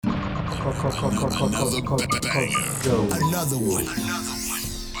Another one.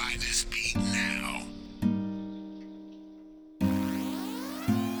 Buy this beat now.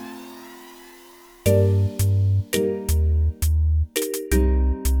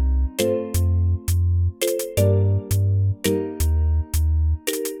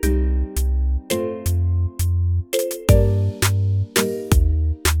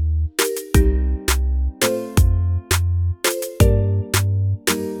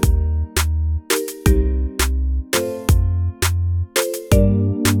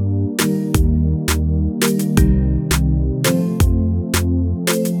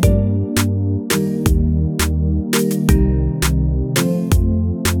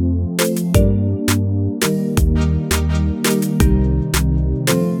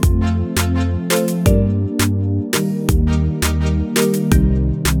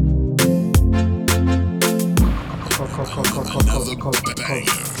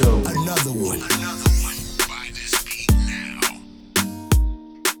 Another one. Buy this beat now.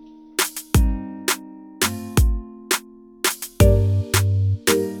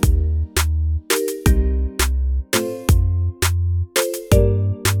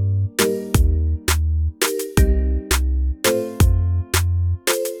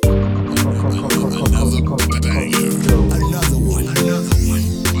 Another one.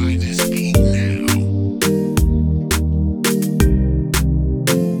 Buy this beat now.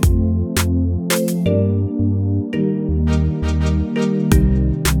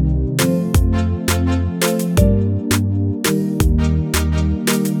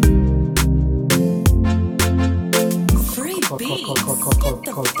 Get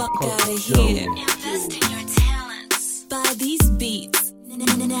the fuck out of here. Invest in your talents. Buy these beats.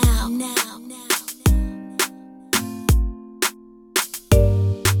 Now.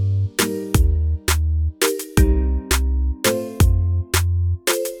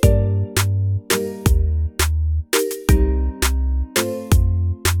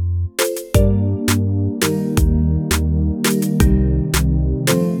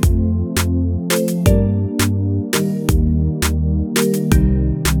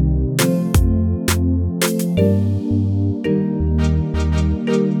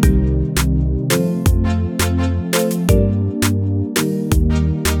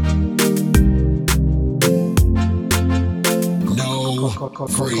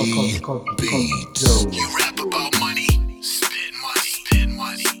 Free beats. You rap about money, spend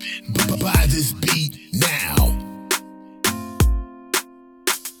money. Buy this beat now.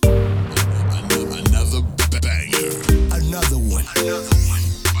 Another banger. Another one.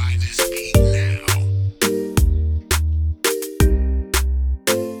 Buy this beat now.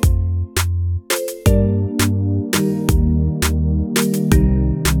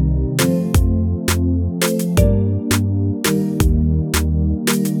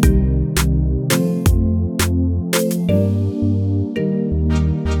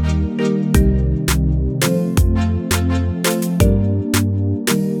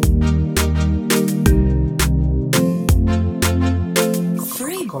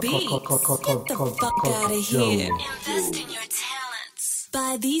 Get the fuck out of here. Invest in your talents.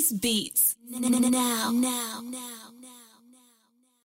 Buy these beats. Now.